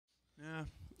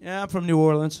Yeah, I'm from New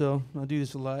Orleans, so I do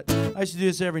this a lot. I used to do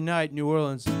this every night in New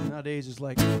Orleans. Nowadays, it's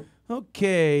like,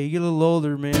 okay, you get a little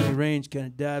older, man. The range kind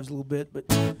of dives a little bit, but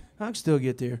I can still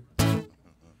get there.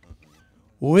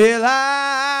 Well,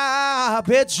 I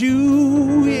bet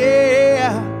you,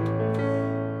 yeah,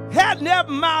 had never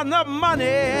mind enough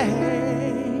money.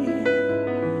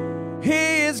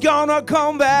 He's gonna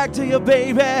come back to you,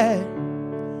 baby.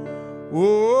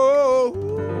 Oh,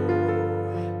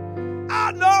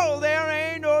 I know there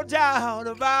ain't no doubt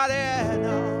about it.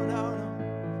 No, no,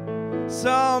 no.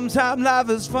 Sometimes life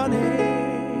is funny.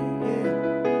 Yeah.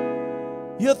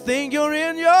 You think you're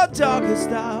in your darkest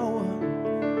hour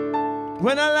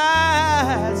when the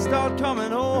lights start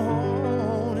coming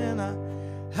on in a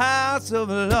house of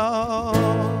love.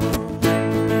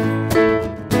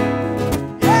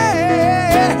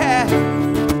 Yeah.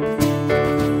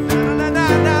 Na na na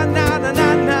na na na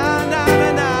na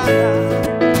na na.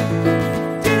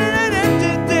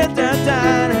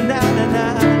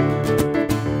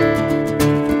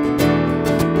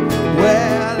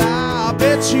 Well, I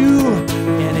bet you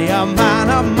any amount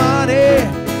of money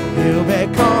he'll be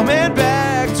coming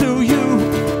back to you.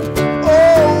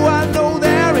 Oh, I know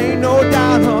there ain't no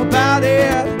doubt about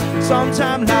it.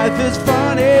 Sometimes life is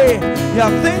funny. You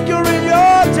think you're in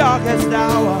your darkest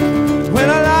hour when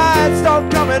the lights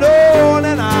start coming on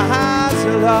in a house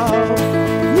of love.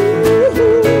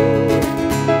 Woo-hoo.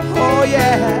 Oh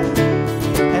yeah,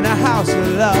 in a house of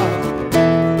love.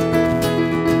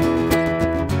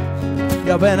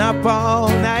 You've been up all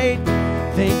night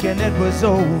thinking it was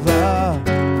over.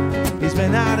 He's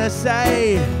been out of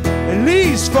sight, at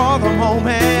least for the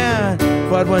moment.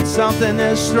 But when something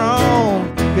is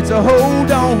strong, it's a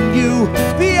hold on you.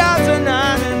 The odds are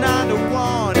 99 to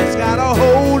 1. It's got a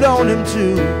hold on him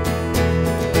too.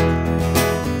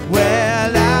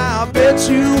 Well, I'll bet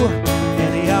you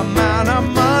any amount of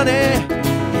money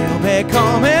he'll be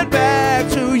coming back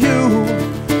to you.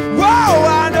 Whoa,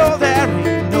 I know there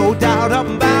ain't no doubt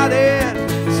about it.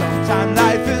 Sometimes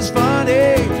life is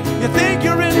funny. You think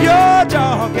you're in your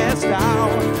darkest hour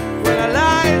when the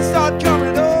lights start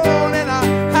coming on in a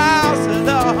house of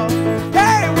love.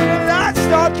 Hey, when the lights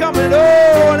start coming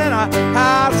on in a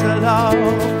house of love.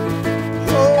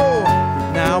 Oh,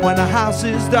 now when the house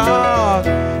is dark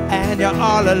and you're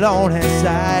all alone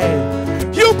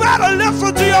inside, you better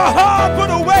listen to your heart, put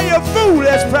away your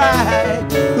foolish pride.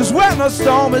 'Cause when the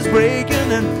storm is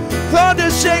breaking and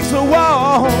thunder shakes the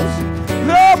walls,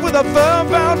 love with a firm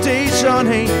foundation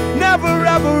ain't never,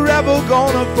 ever, ever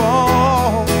gonna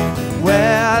fall.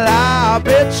 Well, I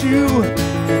bet you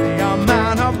the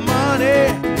amount of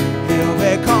money he'll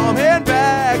be coming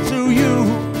back to you.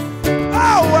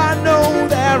 Oh, I know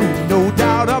there ain't no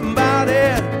doubt about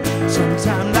it.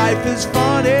 Sometimes life is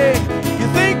funny. You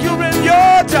think you're in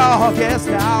your darkest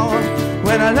hour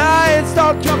when the lights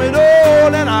start coming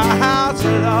on in a house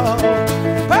of love.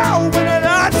 Oh, when the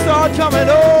lights start coming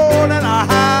on in a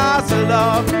house of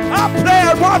love. I'll play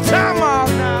it one time off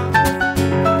now.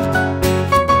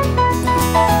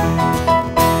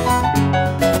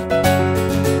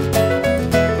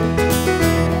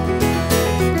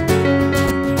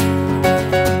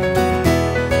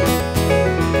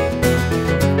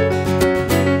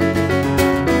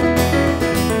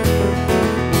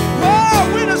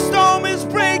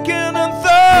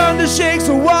 Shakes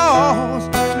the walls,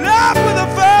 love with a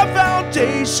firm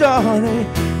foundation ain't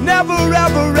never,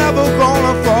 ever, ever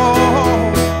gonna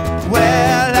fall.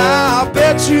 Well, I'll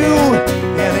bet you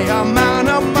any amount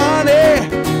of money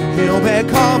he'll be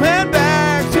coming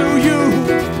back to you.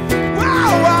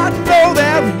 Wow, I know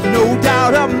there ain't no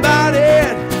doubt about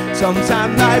it.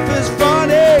 Sometimes life is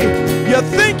funny. You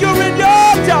think you're in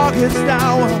your darkest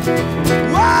hour.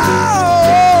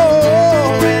 Whoa,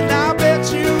 and I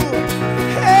bet you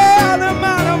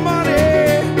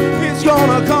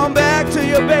gonna come back to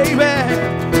you, baby.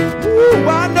 Ooh,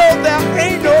 I know there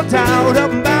ain't no doubt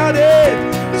about it.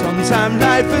 Sometimes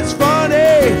life is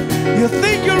funny. You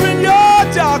think you're in your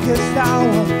darkest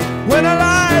hour when the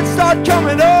lights start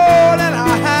coming on in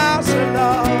a house of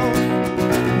love.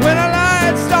 When the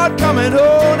lights start coming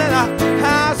on in a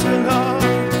house of love.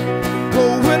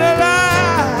 Oh, when the lights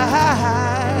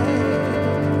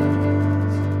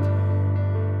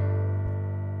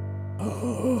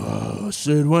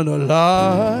said when the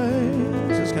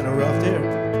lights, it's kind of rough there.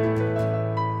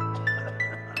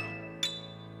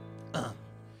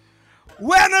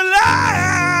 When the lights,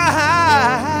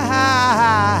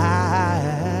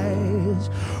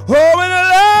 oh, when the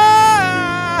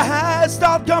lights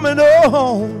start coming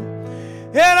on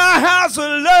in a house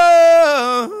of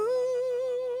love,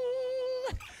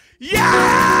 yeah.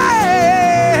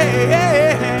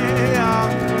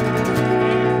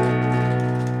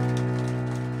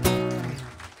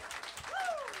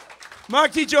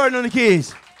 Mark T. Jordan on the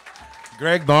keys.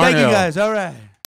 Greg Barnhill. Thank you, guys. All right.